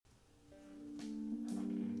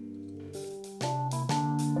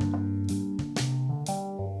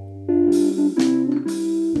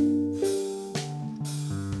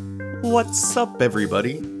What's up,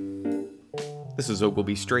 everybody? This is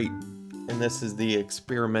Ogilby Straight, and this is the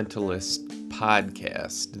Experimentalist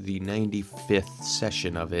podcast, the 95th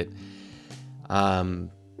session of it.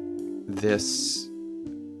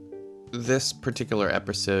 This particular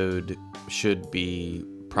episode should be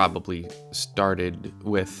probably started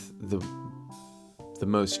with the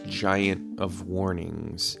most giant of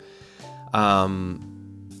warnings.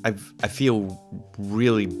 I feel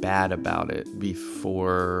really bad about it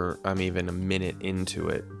before I'm even a minute into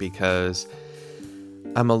it because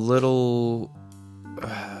I'm a little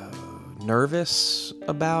nervous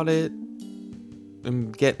about it.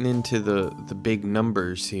 I'm getting into the big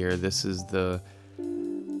numbers here. This is I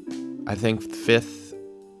think, 5th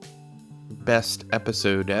best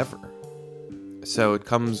episode ever. So it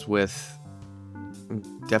comes with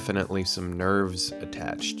definitely some nerves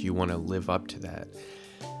attached. You want to live up to that.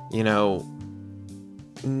 You know,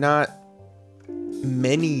 not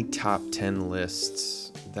many top 10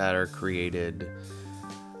 lists that are created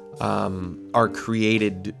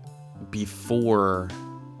before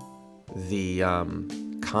the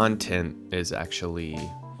content is actually,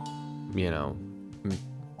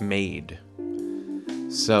 made.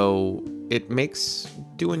 So it makes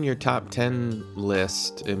doing your top 10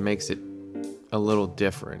 list, it makes it a little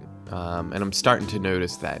different. And I'm starting to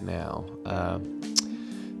notice that now.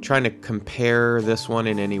 Trying to compare this one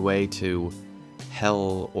in any way to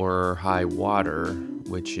Hell or High Water,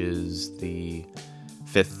 which is the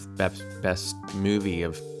 5th best movie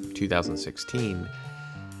of 2016,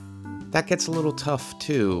 that gets a little tough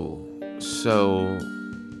too. So,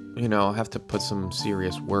 I'll have to put some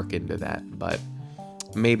serious work into that. But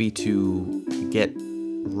maybe to get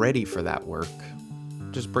ready for that work,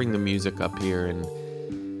 just bring the music up here and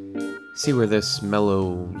see where this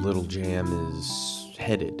mellow little jam is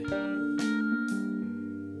headed.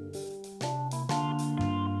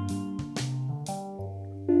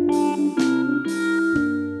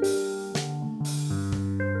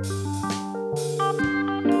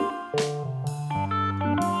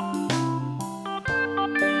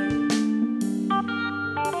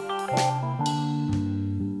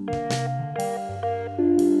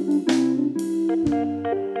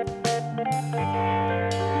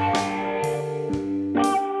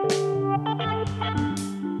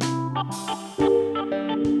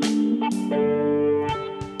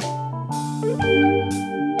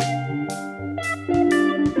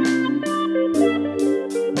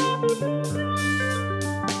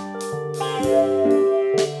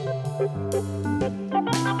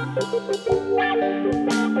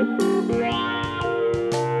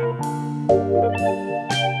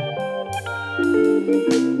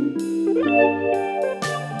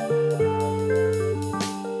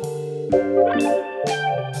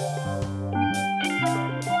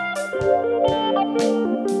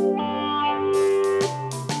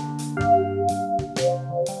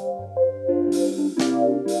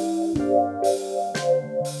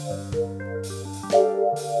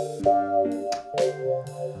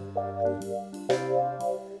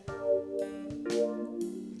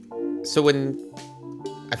 So when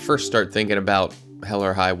I first start thinking about Hell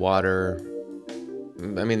or High Water,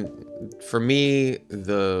 for me,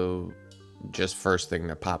 the just first thing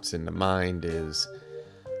that pops into mind is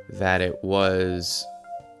that it was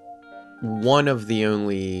one of the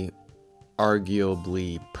only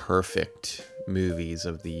arguably perfect movies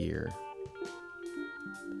of the year.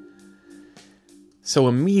 So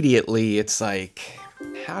immediately it's like,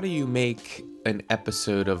 how do you make an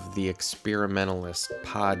episode of the Experimentalist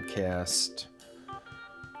podcast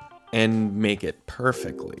and make it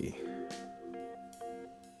perfectly?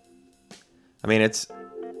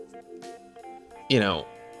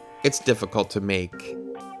 It's difficult to make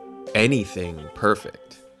anything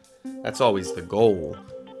perfect. That's always the goal.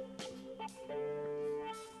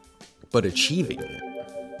 But achieving it,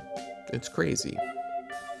 it's crazy.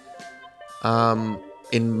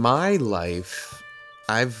 In my life,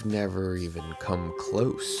 I've never even come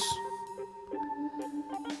close.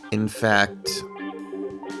 In fact,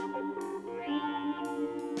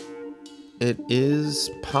 it is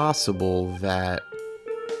possible that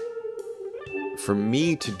for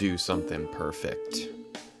me to do something perfect,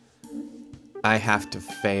 I have to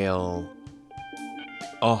fail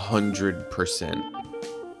 100%.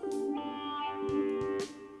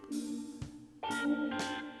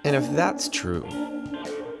 And if that's true,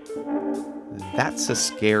 that's a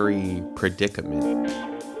scary predicament.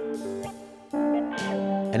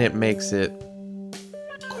 And it makes it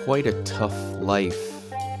quite a tough life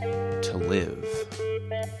to live.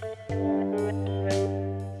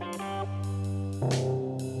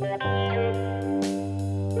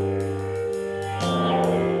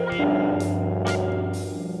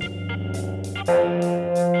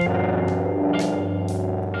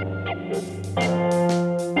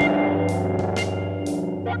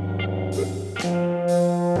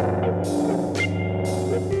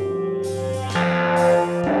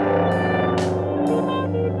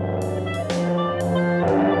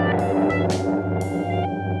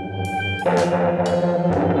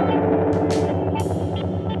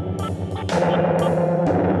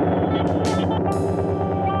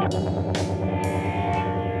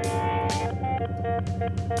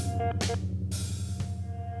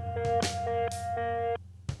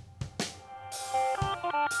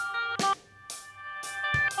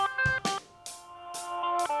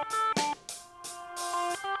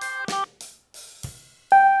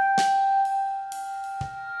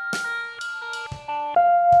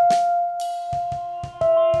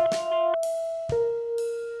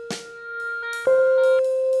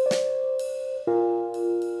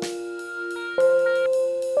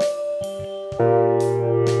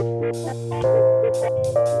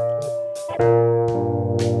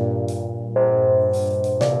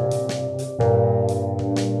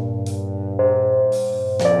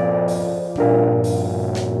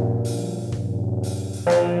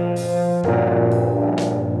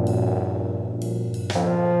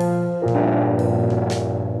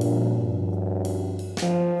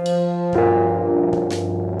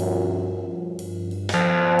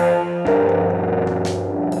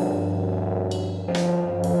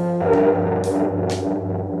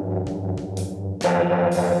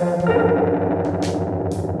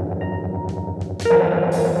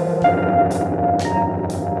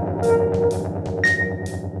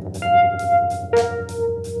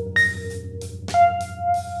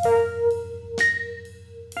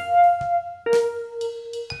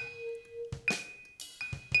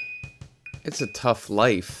 It's a tough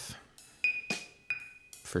life,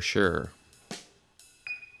 for sure.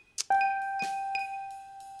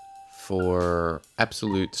 For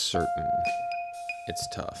absolute certain, it's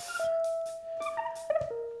tough.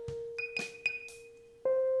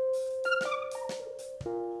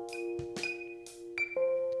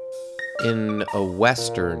 In a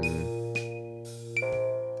Western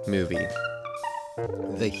movie,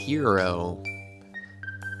 the hero,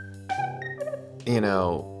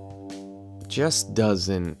 just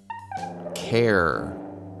doesn't care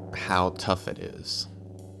how tough it is.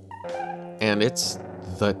 And it's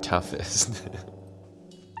the toughest.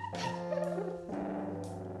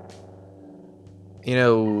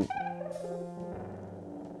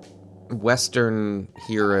 Western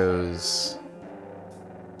heroes,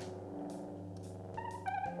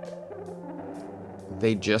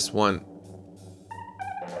 they just want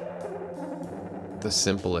the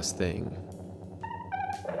simplest thing.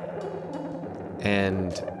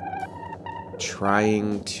 And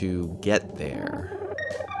trying to get there.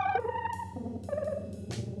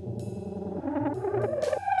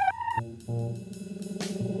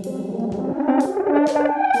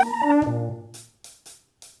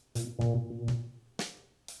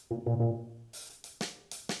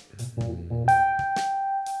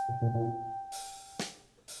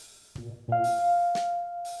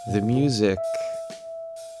 The music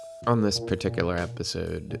on this particular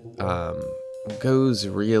episode goes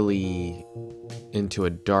really into a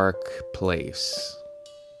dark place,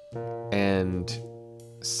 and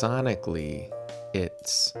sonically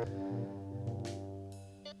it's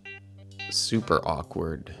super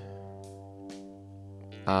awkward.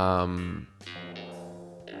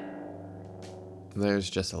 There's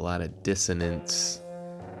just a lot of dissonance,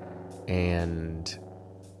 and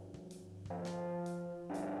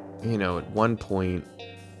at one point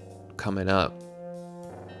coming up,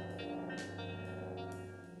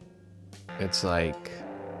 it's like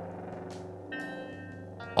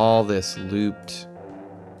all this looped,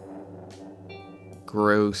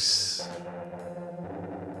 gross,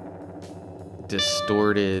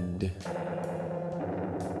 distorted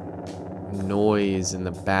noise in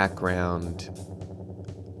the background.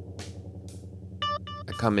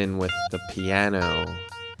 I come in with the piano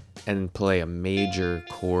and play a major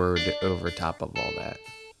chord over top of all that.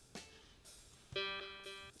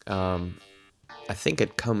 I think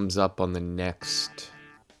it comes up on the next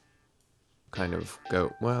kind of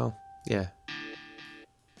go. Well, yeah.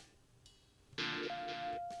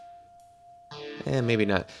 Maybe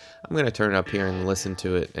not. I'm going to turn it up here and listen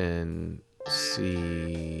to it and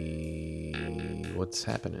see what's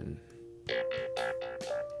happening.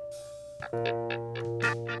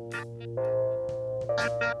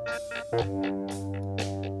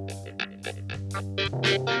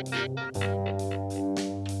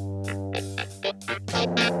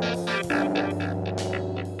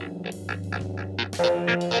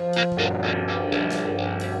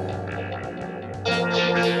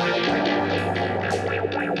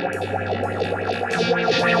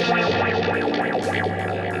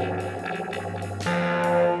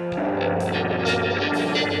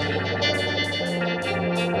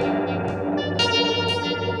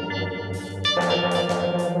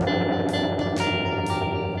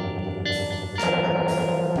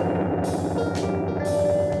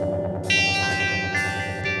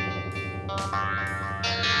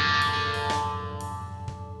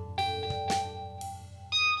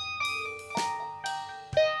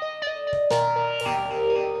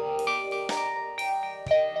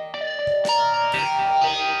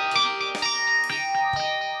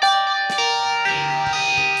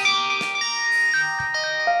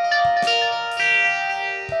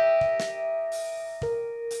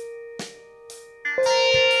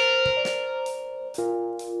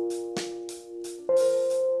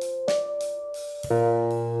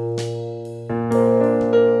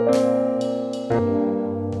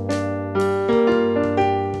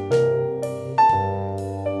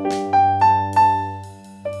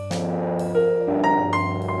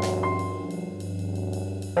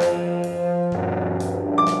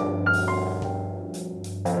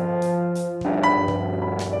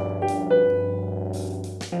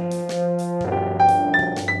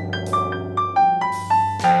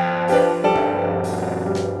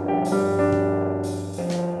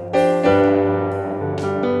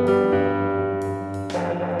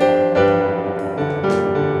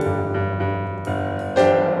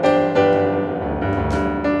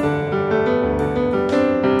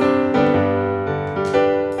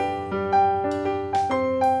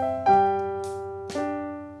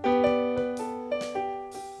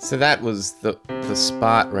 So that was the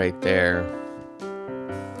spot right there.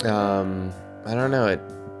 I don't know, it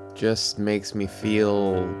just makes me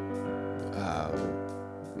feel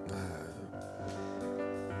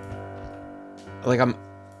like I'm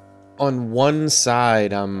on one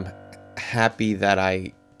side, I'm happy that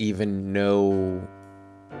I even know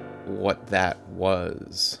what that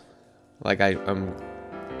was. Like I'm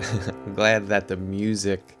glad that the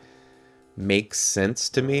music makes sense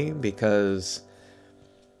to me, because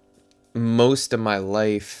most of my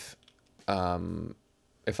life,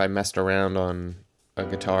 if I messed around on a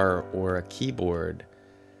guitar or a keyboard,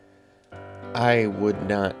 I would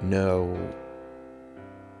not know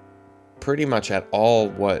pretty much at all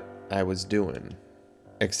what I was doing,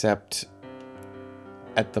 except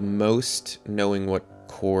at the most knowing what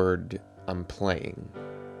chord I'm playing.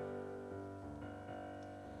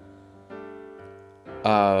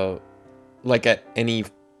 Like at any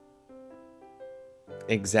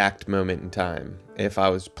exact moment in time, if I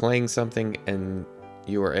was playing something and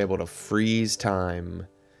you were able to freeze time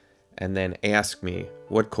and then ask me,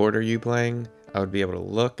 what chord are you playing? I would be able to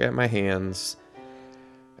look at my hands,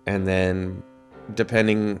 and then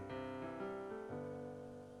depending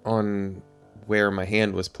on where my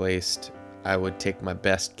hand was placed, I would take my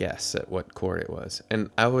best guess at what chord it was. And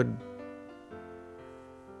I would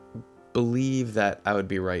believe that I would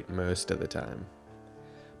be right most of the time.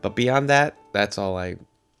 But beyond that, that's all I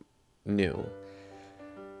knew.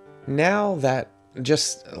 Now that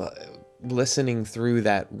just listening through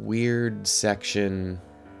that weird section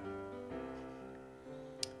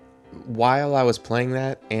while I was playing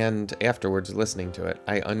that and afterwards listening to it,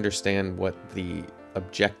 I understand what the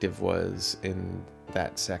objective was in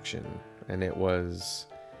that section. And it was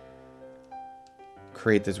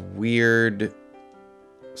create this weird,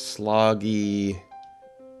 sloggy,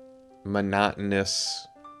 monotonous,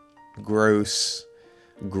 gross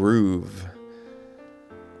groove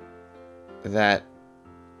that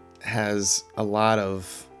has a lot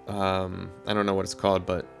of, I don't know what it's called,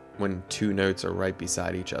 but when two notes are right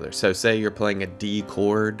beside each other. So say you're playing a D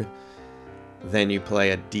chord, then you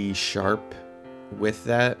play a D sharp with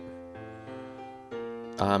that,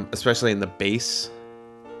 especially in the bass.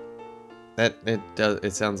 That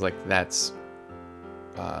it sounds like that's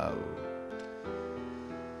a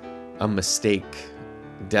mistake,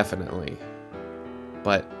 definitely.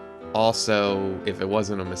 But also, if it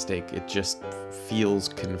wasn't a mistake, it just feels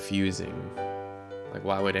confusing. Like,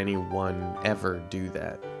 why would anyone ever do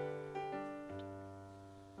that?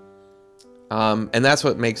 And that's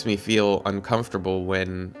what makes me feel uncomfortable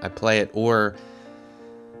when I play it, or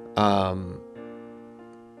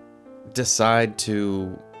decide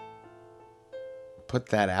to put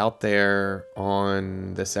that out there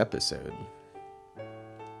on this episode.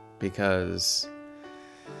 Because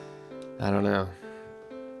I don't know.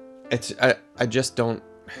 I just don't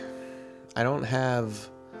have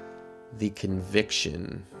the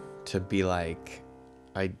conviction to be like,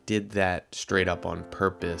 I did that straight up on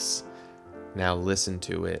purpose. Now listen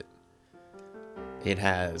to it. It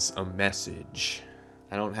has a message.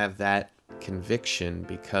 I don't have that conviction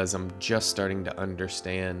because I'm just starting to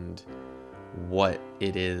understand what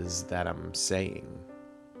it is that I'm saying.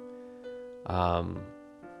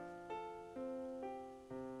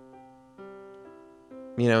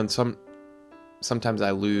 You know, and sometimes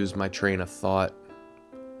I lose my train of thought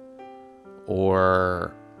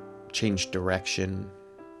or change direction.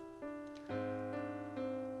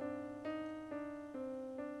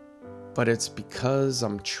 But it's because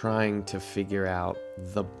I'm trying to figure out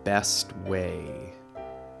the best way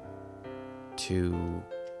to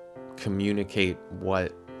communicate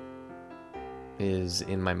what is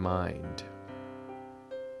in my mind.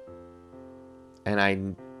 And I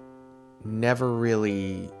never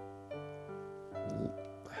really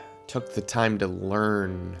took the time to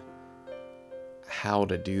learn how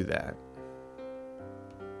to do that.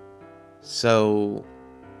 So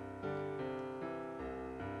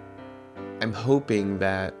I'm hoping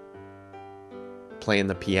that playing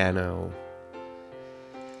the piano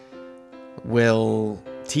will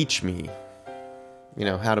teach me, you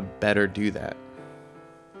know, how to better do that.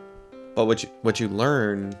 But what you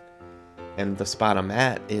learn, and the spot I'm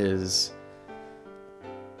at, is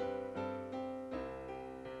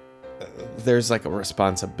there's like a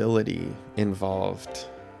responsibility involved.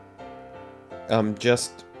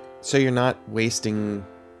 Just so you're not wasting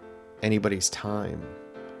anybody's time.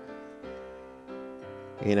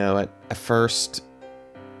 You know, at first,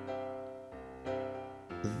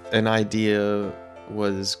 an idea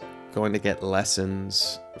was going to get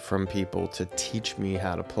lessons from people to teach me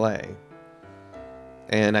how to play.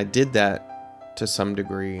 And I did that to some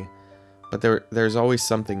degree, But there's always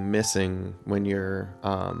something missing when you're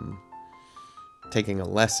taking a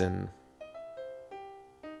lesson.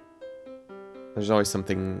 There's always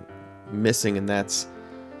something missing, and that's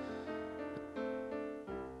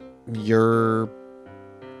your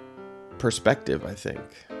perspective, I think.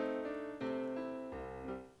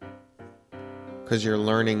 Because you're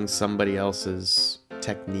learning somebody else's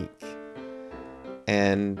technique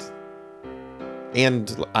and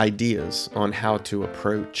ideas on how to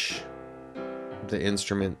approach the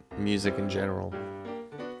instrument, music in general.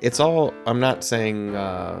 It's all, I'm not saying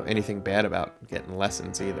anything bad about getting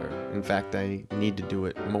lessons either. In fact, I need to do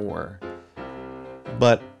it more.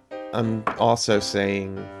 But I'm also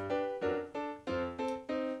saying,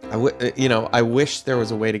 I wish there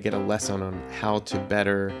was a way to get a lesson on how to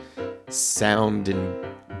better sound and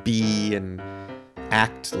be and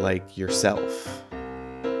act like yourself.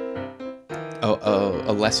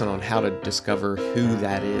 A lesson on how to discover who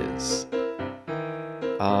that is.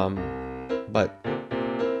 But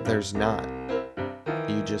there's not.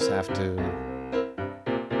 You just have to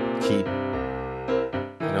keep,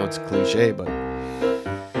 I know it's cliche, but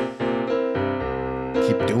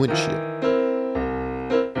keep doing shit.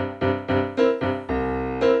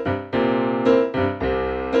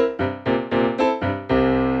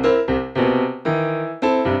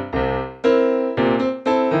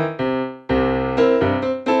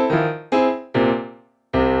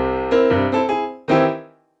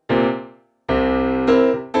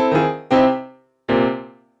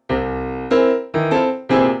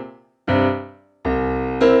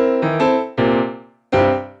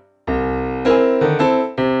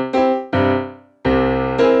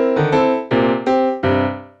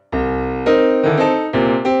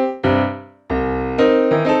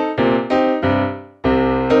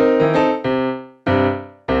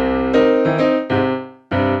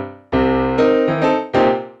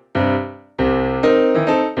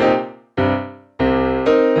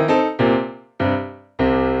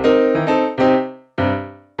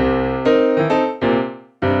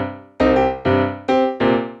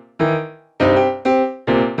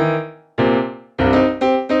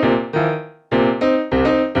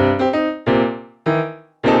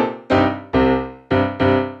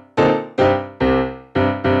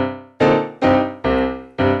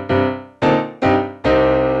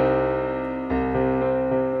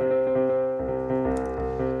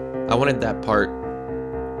 I wanted that part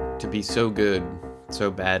to be so good, so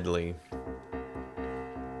badly.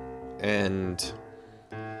 And,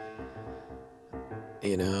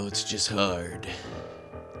 it's just hard.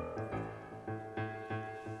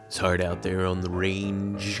 It's hard out there on the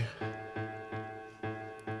range.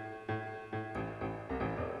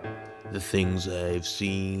 The things I've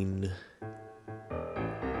seen.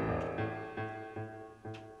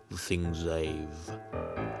 The things I've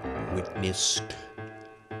witnessed.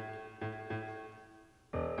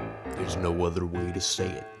 There's no other way to say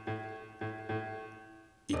it.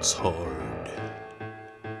 It's hard.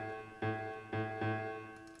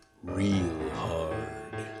 Real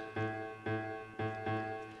hard.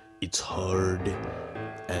 It's hard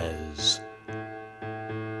as,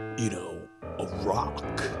 a rock.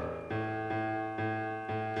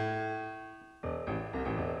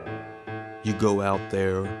 You go out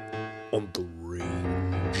there on the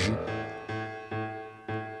range.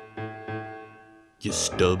 You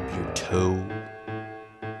stub your toe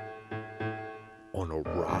on a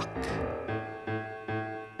rock.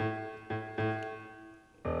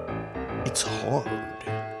 It's hard.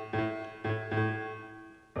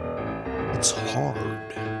 It's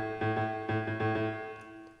hard.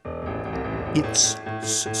 It's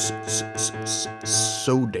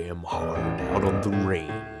so damn hard out on the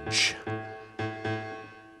range.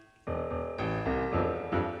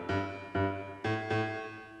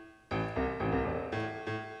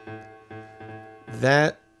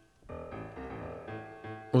 That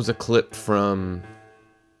was a clip from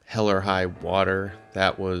Hell or High Water.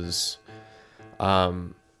 That was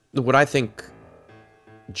what I think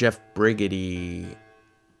Jeff Brigady...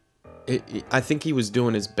 I think he was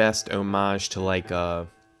doing his best homage to like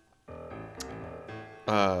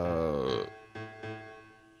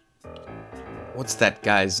what's that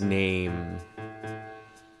guy's name?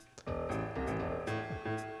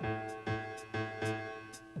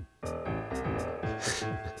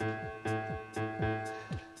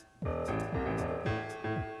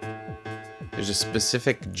 There's a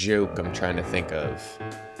specific joke I'm trying to think of.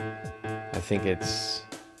 I think it's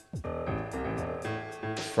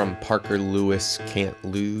from Parker Lewis Can't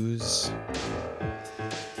Lose.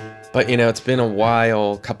 But, it's been a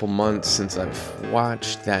while, a couple months since I've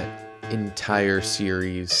watched that entire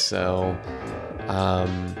series, so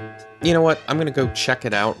You know what? I'm going to go check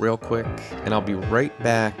it out real quick, and I'll be right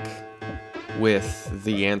back with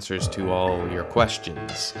the answers to all your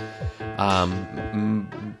questions.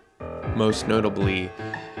 Most notably,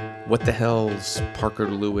 what the hell's Parker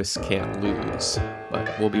Lewis can't lose?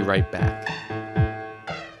 But we'll be right back.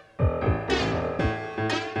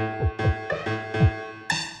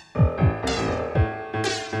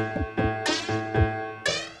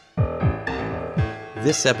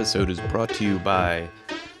 This episode is brought to you by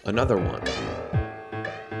another one.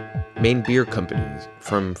 Maine Beer Company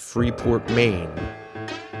from Freeport, Maine.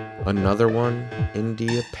 Another one,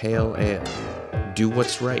 India Pale Ale. Do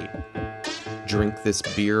what's right. Drink this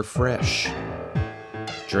beer fresh.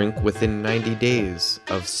 Drink within 90 days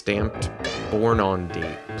of stamped born on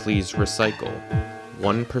date. Please recycle.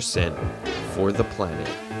 1% for the planet.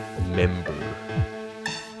 Member.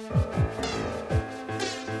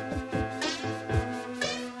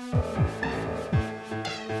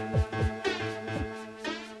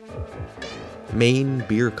 Maine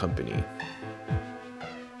Beer Company.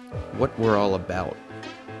 What we're all about.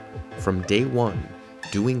 From day one,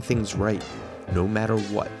 doing things right, no matter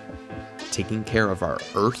what. Taking care of our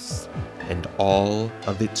earth and all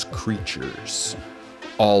of its creatures.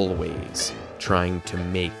 Always trying to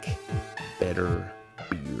make better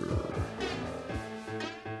beer.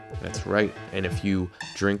 That's right. And if you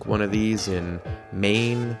drink one of these in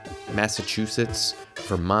Maine, Massachusetts,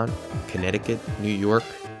 Vermont, Connecticut, New York,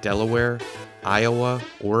 Delaware, Iowa,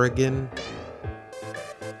 Oregon,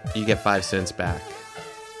 you get 5 cents back.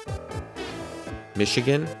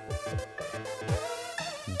 Michigan,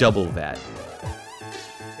 double that.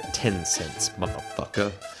 10 cents,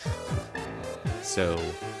 motherfucker. So,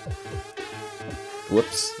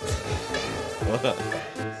 whoops.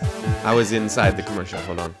 I was inside the commercial.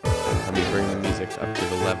 Hold on. Let me bring the music up to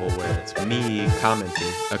the level where it's me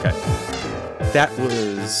commenting. Okay. That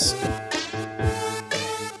was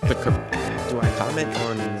do I comment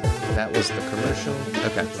on that was the commercial?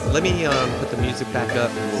 Okay. Let me put the music back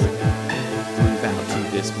up and we'll move out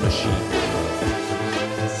to this machine.